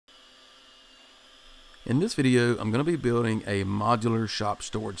In this video, I'm going to be building a modular shop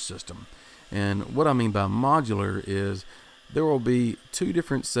storage system. And what I mean by modular is there will be two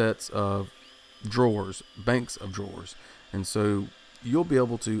different sets of drawers, banks of drawers. And so you'll be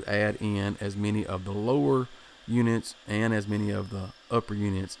able to add in as many of the lower units and as many of the upper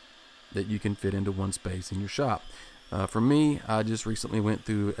units that you can fit into one space in your shop. For me, I just recently went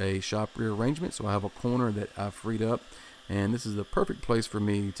through a shop rearrangement, so I have a corner that I've freed up, and this is the perfect place for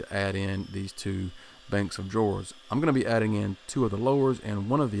me to add in these two banks of drawers. I'm going to be adding in two of the lowers and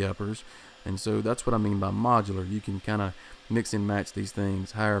one of the uppers, and so that's what I mean by modular. You can kind of mix and match these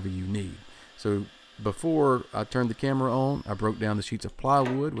things however you need. So before I turned the camera on, I broke down the sheets of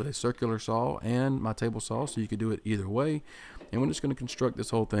plywood with a circular saw and my table saw, so you could do it either way. And we're just going to construct this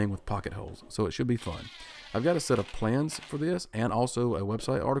whole thing with pocket holes, so it should be fun. I've got a set of plans for this and also a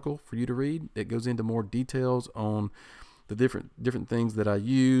website article for you to read. It goes into more details on the different things that I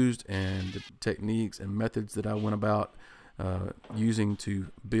used and the techniques and methods that I went about using to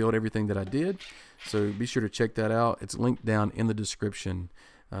build everything that I did. So be sure to check that out. It's linked down in the description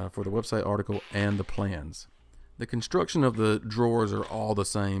for the website article and the plans. The construction of the drawers are all the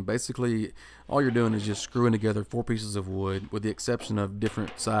same. Basically, all you're doing is just screwing together 4 pieces of wood with the exception of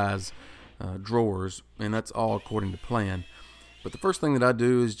different size drawers, and that's all according to plan. But the first thing that I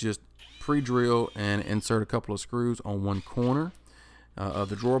do is just pre-drill and insert a couple of screws on one corner of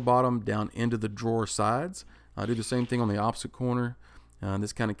the drawer bottom down into the drawer sides. I do the same thing on the opposite corner.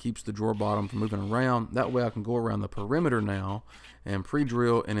 This kind of keeps the drawer bottom from moving around. That way I can go around the perimeter now and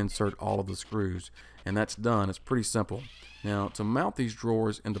pre-drill and insert all of the screws, and that's done. It's pretty simple. Now, to mount these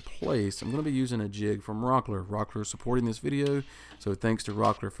drawers into place, I'm going to be using a jig from Rockler. Rockler is supporting this video, so thanks to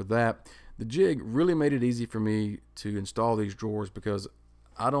Rockler for that. The jig really made it easy for me to install these drawers because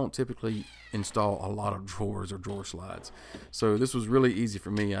I don't typically install a lot of drawers or drawer slides. So this was really easy for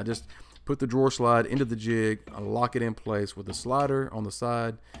me. I just put the drawer slide into the jig, I lock it in place with the slider on the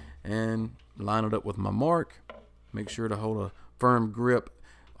side, and line it up with my mark. Make sure to hold a firm grip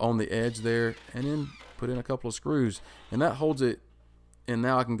on the edge there, and then put in a couple of screws, and that holds it. And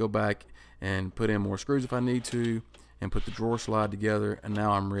now I can go back and put in more screws if I need to, and put the drawer slide together, and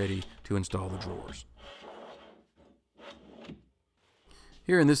now I'm ready to install the drawers.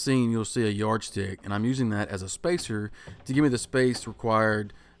 Here in this scene, you'll see a yardstick, and I'm using that as a spacer to give me the space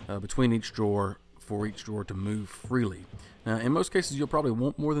required between each drawer for each drawer to move freely. Now, in most cases, you'll probably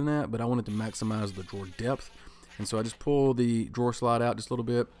want more than that, but I wanted to maximize the drawer depth, and so I just pull the drawer slide out just a little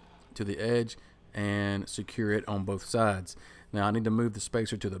bit to the edge and secure it on both sides. Now, I need to move the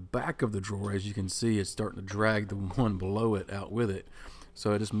spacer to the back of the drawer. As you can see, it's starting to drag the one below it out with it.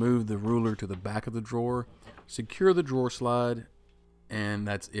 So I just move the ruler to the back of the drawer, secure the drawer slide, and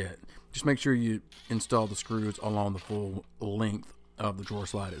that's it. Just make sure you install the screws along the full length of the drawer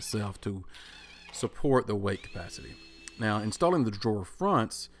slide itself to support the weight capacity. Now, installing the drawer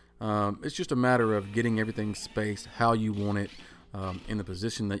fronts, it's just a matter of getting everything spaced how you want it, in the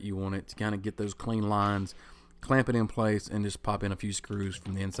position that you want it, to kind of get those clean lines, clamp it in place, and just pop in a few screws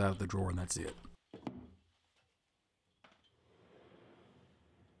from the inside of the drawer, and that's it.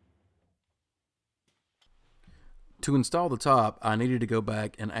 To install the top, I needed to go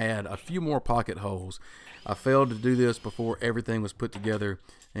back and add a few more pocket holes. I failed to do this before everything was put together,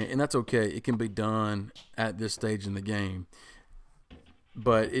 and that's okay. It can be done at this stage in the game.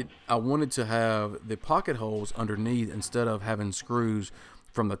 But I wanted to have the pocket holes underneath instead of having screws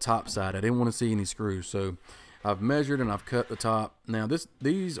from the top side. I didn't want to see any screws, so I've measured and I've cut the top. Now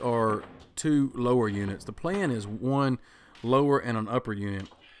these are 2 lower units. The plan is 1 lower and an upper unit,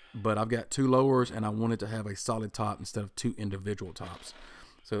 but I've got 2 lowers and I wanted to have a solid top instead of 2 individual tops.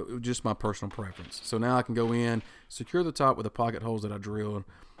 So it was just my personal preference. So now I can go in, secure the top with the pocket holes that I drilled,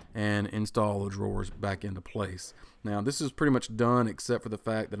 and install the drawers back into place. Now this is pretty much done except for the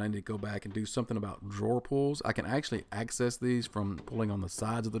fact that I need to go back and do something about drawer pulls. I can actually access these from pulling on the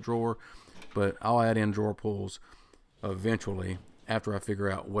sides of the drawer, but I'll add in drawer pulls eventually after I figure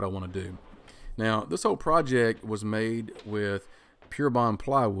out what I want to do. Now this whole project was made with Pure Bond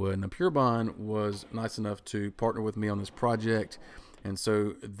plywood. Now Pure Bond was nice enough to partner with me on this project, and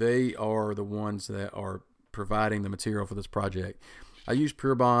so they are the ones that are providing the material for this project. I use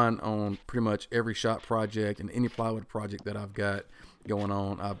Pure Bond on pretty much every shop project and any plywood project that I've got going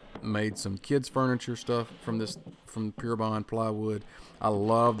on. I've made some kids furniture stuff from Pure Bond plywood. I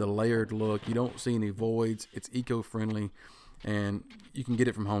love the layered look. You don't see any voids. It's eco-friendly, and you can get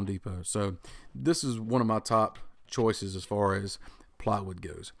it from Home Depot. So this is one of my top choices as far as plywood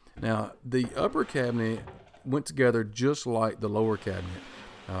goes. Now the upper cabinet went together just like the lower cabinet.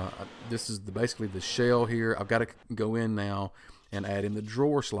 This is basically the shell here. I've got to go in now and add in the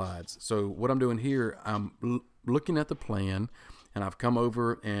drawer slides. So what I'm doing here, I'm looking at the plan, and I've come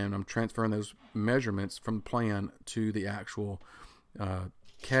over and I'm transferring those measurements from the plan to the actual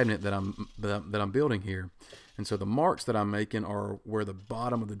cabinet that I'm building here. And so the marks that I'm making are where the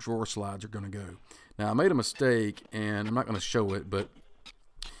bottom of the drawer slides are going to go. Now I made a mistake, and I'm not going to show it, but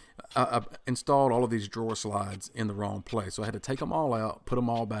I installed all of these drawer slides in the wrong place. So I had to take them all out, put them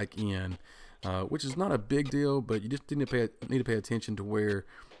all back in, which is not a big deal, but you just need to pay attention to where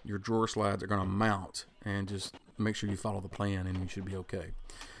your drawer slides are going to mount, and just make sure you follow the plan, and you should be okay.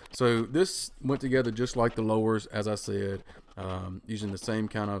 So this went together just like the lowers, as I said, using the same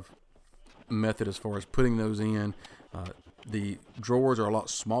kind of method as far as putting those in. The drawers are a lot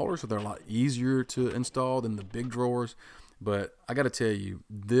smaller, so they're a lot easier to install than the big drawers. But I got to tell you,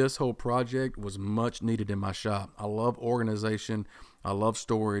 this whole project was much needed in my shop. I love organization, I love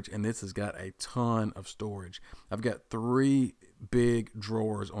storage, and this has got a ton of storage. I've got 3 big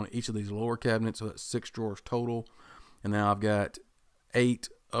drawers on each of these lower cabinets, so that's 6 drawers total. And now I've got 8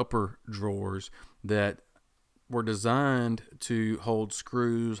 upper drawers that were designed to hold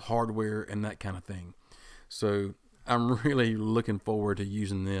screws, hardware, and that kind of thing. So I'm really looking forward to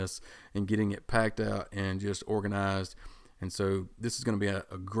using this and getting it packed out and just organized. And so this is going to be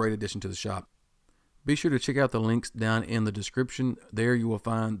a great addition to the shop. Be sure to check out the links down in the description. There you will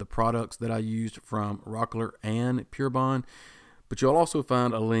find the products that I used from Rockler and Pure Bond. But you'll also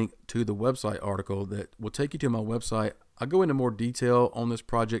find a link to the website article that will take you to my website. I go into more detail on this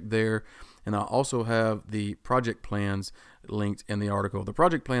project there, and I also have the project plans linked in the article. The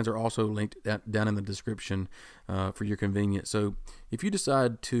project plans are also linked down in the description for your convenience. So if you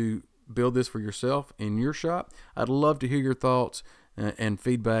decide to build this for yourself in your shop, I'd love to hear your thoughts and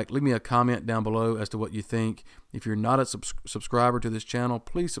feedback. Leave me a comment down below as to what you think. If you're not a subscriber to this channel,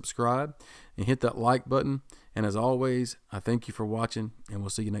 please subscribe and hit that like button. And as always, I thank you for watching, and we'll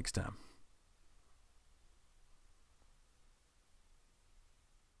see you next time.